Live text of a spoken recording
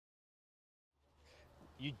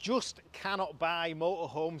You just cannot buy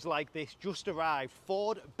motorhomes like this. Just arrived,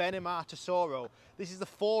 Ford Benimar Tessoro. This is the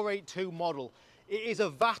 482 model. It is a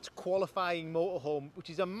VAT qualifying motorhome,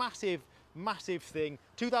 which is a massive, massive thing.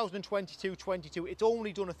 2022-22, it's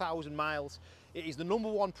only done 1,000 miles. It is the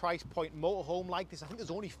 #1 price point motorhome like this. I think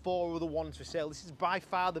there's only 4 other ones for sale. This is by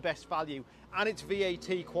far the best value, and it's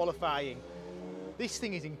VAT qualifying. This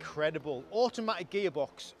thing is incredible. Automatic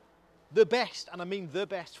gearbox. The best, and I mean the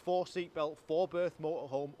best, 4-seat belt, 4-berth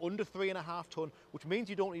motorhome, under 3.5 tonne, which means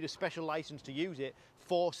you don't need a special license to use it,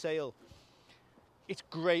 for sale. It's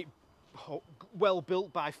great, well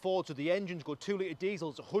built by Ford, so the engine's good, 2-litre diesel,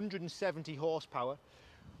 it's 170 horsepower.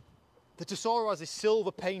 The Tessoro has this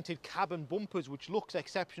silver painted cabin bumpers, which looks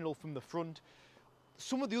exceptional from the front.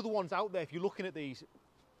 Some of the other ones out there, if you're looking at these,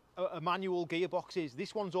 are manual gearboxes.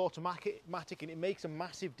 This one's automatic, and it makes a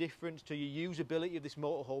massive difference to your usability of this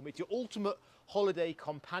motorhome. It's your ultimate holiday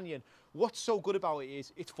companion. What's so good about it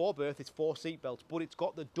is it's 4-berth, it's 4 seat belts, but it's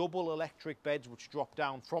got the double electric beds which drop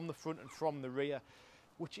down from the front and from the rear,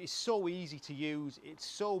 which is so easy to use. It's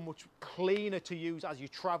so much cleaner to use as you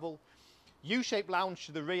travel. U-shaped lounge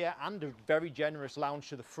to the rear and a very generous lounge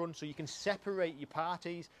to the front, so you can separate your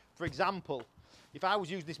parties. For example, if I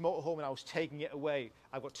was using this motorhome and I was taking it away,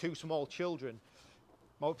 I've got 2 small children,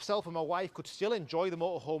 myself and my wife could still enjoy the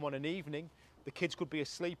motorhome on an evening. The kids could be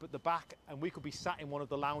asleep at the back and we could be sat in one of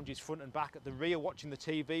the lounges front and back at the rear watching the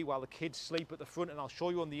TV while the kids sleep at the front, and I'll show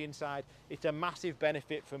you on the inside. It's a massive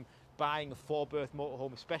benefit from buying a 4-berth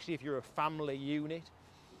motorhome, especially if you're a family unit.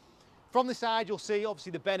 From the side, you'll see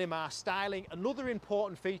obviously the Benimar styling. Another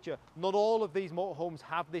important feature, not all of these motorhomes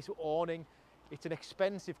have this awning. It's an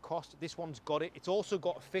expensive cost. This one's got it. It's also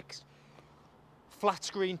got a fixed flat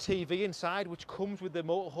screen TV inside, which comes with the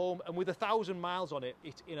motorhome, and with 1,000 miles on it,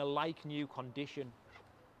 it's in a like new condition.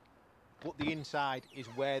 But the inside is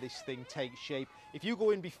where this thing takes shape. If you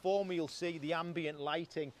go in before me, you'll see the ambient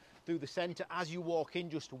lighting through the centre as you walk in,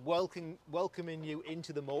 just welcoming you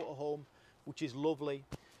into the motorhome, which is lovely.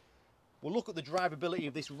 We'll look at the drivability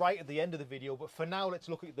of this right at the end of the video, but for now, let's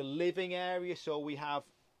look at the living area. So we have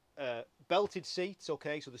belted seats,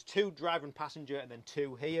 okay, so there's 2 driver and passenger and then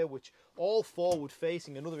 2 here, which all forward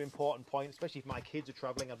facing. Another important point, especially if my kids are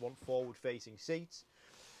traveling, I'd want forward facing seats.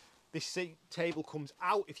 This seat table comes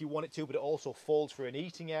out if you want it to, but it also folds for an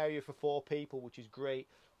eating area for 4 people, which is great.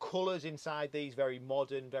 Colours inside these, very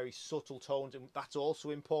modern, very subtle tones, and that's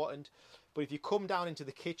also important. But if you come down into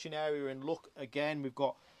the kitchen area and look again, we've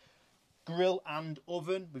got grill and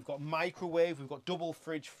oven, we've got microwave, we've got double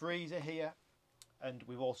fridge freezer here, and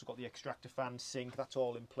we've also got the extractor fan, sink, that's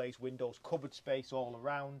all in place, windows, cupboard space all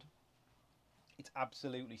around. It's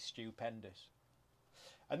absolutely stupendous.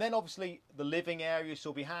 And then obviously the living area,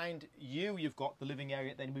 so behind you, you've got the living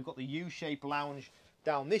area, then we've got the U-shaped lounge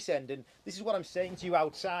down this end, and this is what I'm saying to you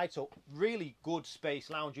outside, so really good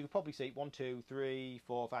space lounge. You could probably seat 1, 2, 3,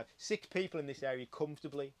 4, 5, 6 people in this area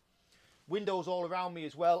comfortably. Windows all around me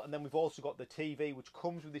as well, and then we've also got the TV, which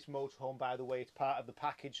comes with this motorhome, by the way. It's part of the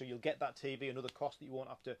package, so you'll get that TV, another cost that you won't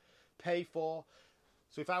have to pay for.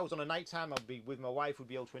 So if I was on a night time, I'd be with my wife, would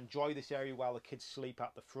be able to enjoy this area while the kids sleep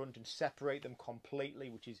at the front and separate them completely,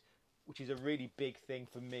 which is a really big thing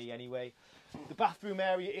for me anyway. The bathroom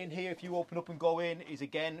area in here, if you open up and go in, is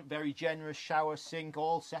again very generous, shower, sink,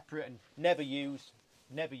 all separate and never used.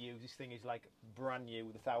 Never used. This thing is like brand new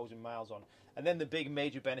with 1,000 miles on. And then the big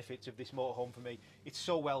major benefits of this motorhome for me, it's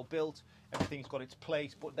so well built, everything's got its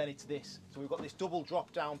place, but then it's this. So we've got this double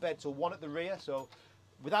drop down bed, so one at the rear, so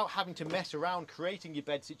without having to mess around creating your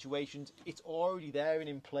bed situations, it's already there and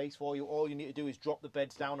in place for you. All you need to do is drop the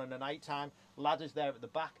beds down on a night time, ladders there at the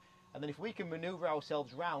back, and then if we can maneuver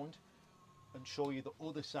ourselves round and show you the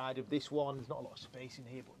other side of this one, there's not a lot of space in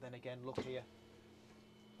here, but then again, look here.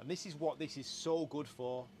 And this is what this is so good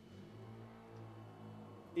for.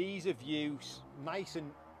 Ease of use, nice and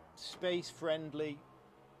space friendly,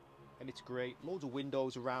 and it's great. Loads of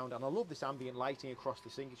windows around, and I love this ambient lighting across the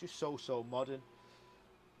sink. It's just so modern.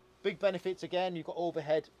 Big benefits again, you've got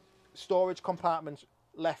overhead storage compartments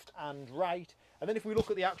left and right. And then if we look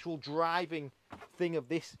at the actual driving thing of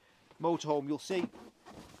this motorhome, you'll see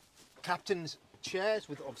captain's chairs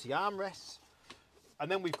with obviously armrests, and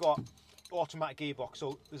then we've got automatic gearbox.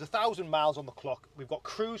 So there's 1,000 miles on the clock. We've got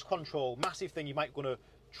cruise control, massive thing. You might want to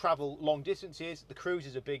travel long distances. The cruise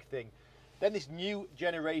is a big thing. Then this new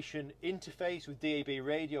generation interface with DAB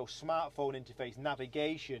radio, smartphone interface,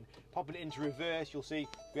 navigation. Popping it into reverse, you'll see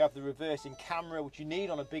we have the reversing camera, which you need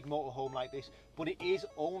on a big motorhome like this, but it is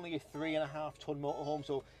only a 3.5 ton motorhome.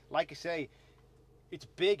 So like I say, it's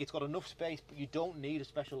big, it's got enough space, but you don't need a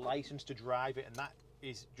special license to drive it, and that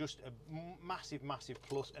is just a massive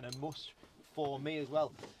plus and a must for me as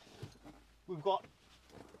well. We've got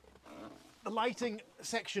the lighting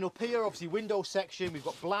section up here, obviously window section. We've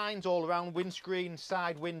got blinds all around, windscreen,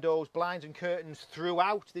 side windows, blinds and curtains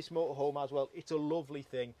throughout this motorhome as well. It's a lovely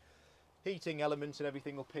thing. Heating elements and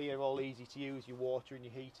everything up here, all easy to use, your water and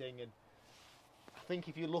your heating. And I think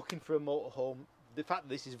if you're looking for a motorhome, the fact that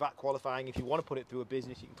this is VAT qualifying, if you want to put it through a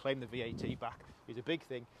business, you can claim the VAT back, is a big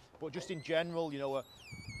thing. But just in general, you know, a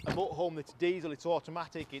motorhome that's diesel, it's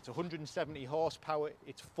automatic, it's 170 horsepower,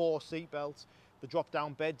 it's 4 seat belts. The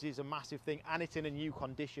drop-down beds is a massive thing, and it's in a new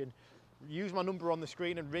condition. Use my number on the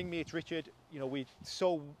screen and ring me. It's Richard. You know, we're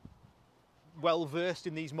so well versed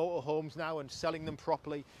in these motorhomes now and selling them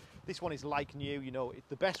properly. This one is like new. You know, it's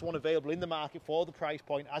the best one available in the market for the price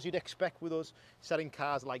point, as you'd expect with us selling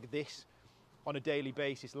cars like this on a daily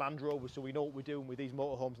basis, Land Rover. So we know what we're doing with these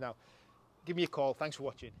motorhomes now. Give me a call. Thanks for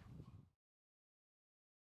watching.